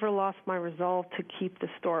 I never lost my resolve to keep the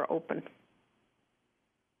store open.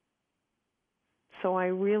 So I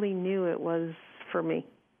really knew it was for me.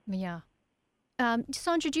 Yeah.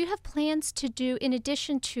 Sandra, do you have plans to do, in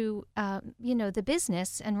addition to, the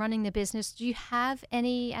business and running the business, do you have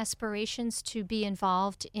any aspirations to be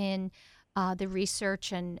involved in the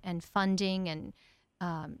research and funding and,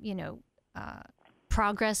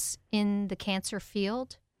 progress in the cancer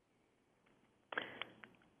field?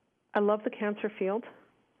 I love the cancer field.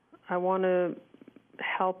 I want to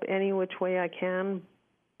help any which way I can,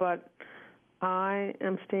 but I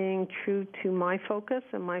am staying true to my focus,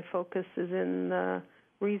 and my focus is in the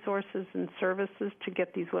resources and services to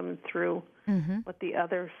get these women through what the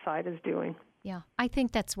other side is doing. Yeah, I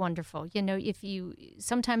think that's wonderful.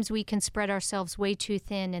 Sometimes we can spread ourselves way too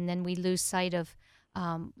thin, and then we lose sight of,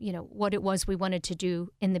 what it was we wanted to do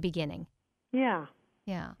in the beginning. Yeah.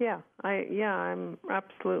 Yeah. I'm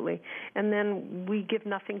absolutely. And then we give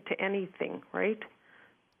nothing to anything, right?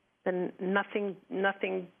 Then nothing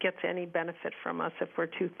gets any benefit from us if we're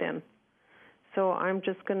too thin. So I'm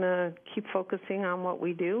just going to keep focusing on what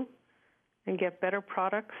we do and get better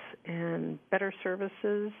products and better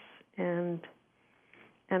services and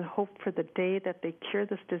hope for the day that they cure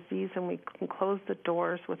this disease and we can close the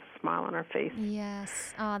doors with a smile on our face.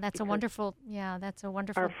 Yes. Oh, that's a wonderful.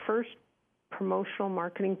 Our first promotional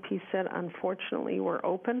marketing piece said, unfortunately, we're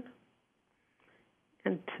open.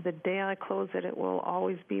 And to the day I close it, it will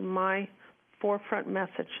always be my forefront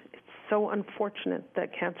message. It's so unfortunate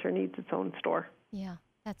that cancer needs its own store. Yeah,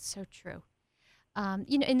 that's so true.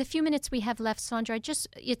 In the few minutes we have left, Sandra,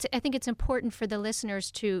 I think it's important for the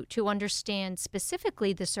listeners to understand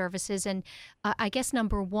specifically the services. And I guess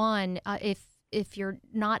number one, if you're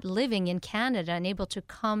not living in Canada and able to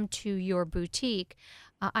come to your boutique,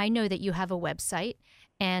 I know that you have a website,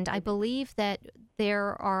 and I believe that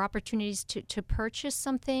there are opportunities to purchase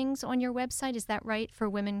some things on your website. Is that right, for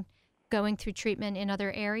women going through treatment in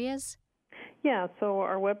other areas? Yeah, so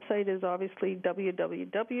our website is obviously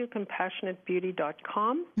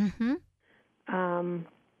www.compassionatebeauty.com.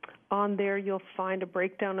 On there, you'll find a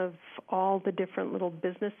breakdown of all the different little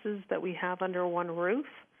businesses that we have under one roof.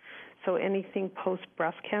 So anything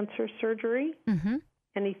post-breast cancer surgery,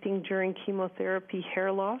 anything during chemotherapy,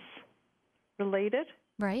 hair loss related,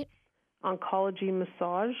 right? Oncology,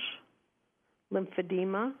 massage,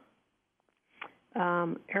 lymphedema,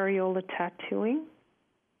 areola tattooing,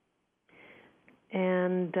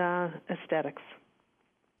 and aesthetics.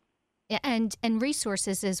 And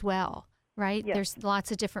resources as well, right? Yes. There's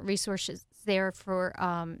lots of different resources there for,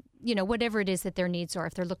 whatever it is that their needs are.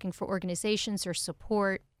 If they're looking for organizations or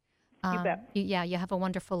support. You bet. You have a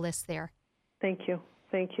wonderful list there. Thank you.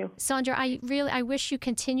 Sandra, I wish you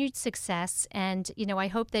continued success, and I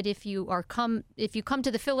hope that if you come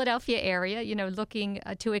to the Philadelphia area, looking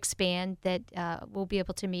to expand, that we'll be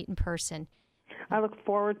able to meet in person. I look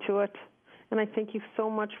forward to it, and I thank you so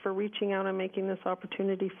much for reaching out and making this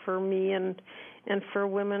opportunity for me and for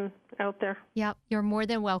women out there. Yeah, you're more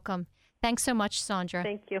than welcome. Thanks so much, Sandra.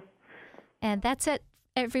 Thank you. And that's it,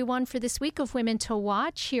 everyone, for this week of Women to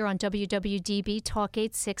Watch here on WWDB Talk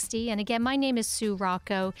 860. And again, my name is Sue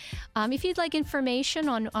Rocco. If you'd like information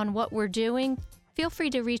on what we're doing, feel free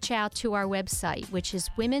to reach out to our website, which is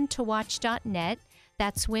womentowatch.net.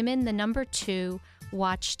 That's women, the number 2,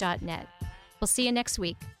 watch.net. We'll see you next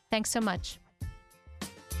week. Thanks so much.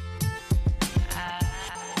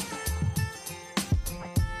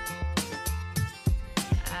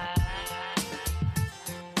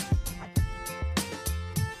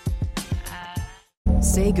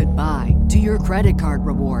 Say goodbye to your credit card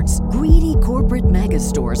rewards. Greedy corporate mega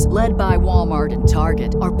stores, led by Walmart and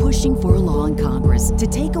Target, are pushing for a law in Congress to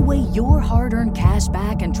take away your hard-earned cash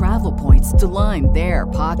back and travel points to line their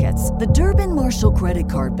pockets. The Durbin-Marshall credit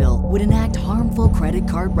card bill would enact harmful credit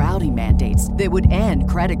card routing mandates that would end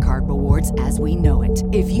credit card rewards as we know it.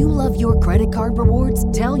 If you love your credit card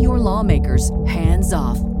rewards, tell your lawmakers, hands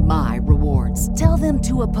off my rewards. Tell them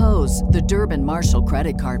to oppose the Durbin-Marshall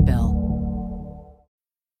credit card bill.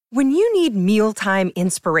 When you need mealtime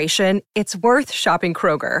inspiration, it's worth shopping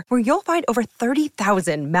Kroger, where you'll find over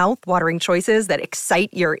 30,000 mouth-watering choices that excite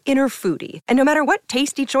your inner foodie. And no matter what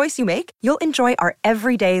tasty choice you make, you'll enjoy our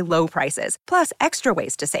everyday low prices, plus extra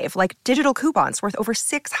ways to save, like digital coupons worth over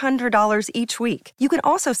 $600 each week. You can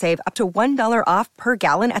also save up to $1 off per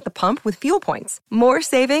gallon at the pump with fuel points. More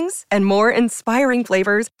savings and more inspiring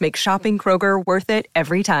flavors make shopping Kroger worth it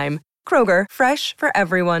every time. Kroger, fresh for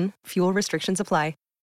everyone. Fuel restrictions apply.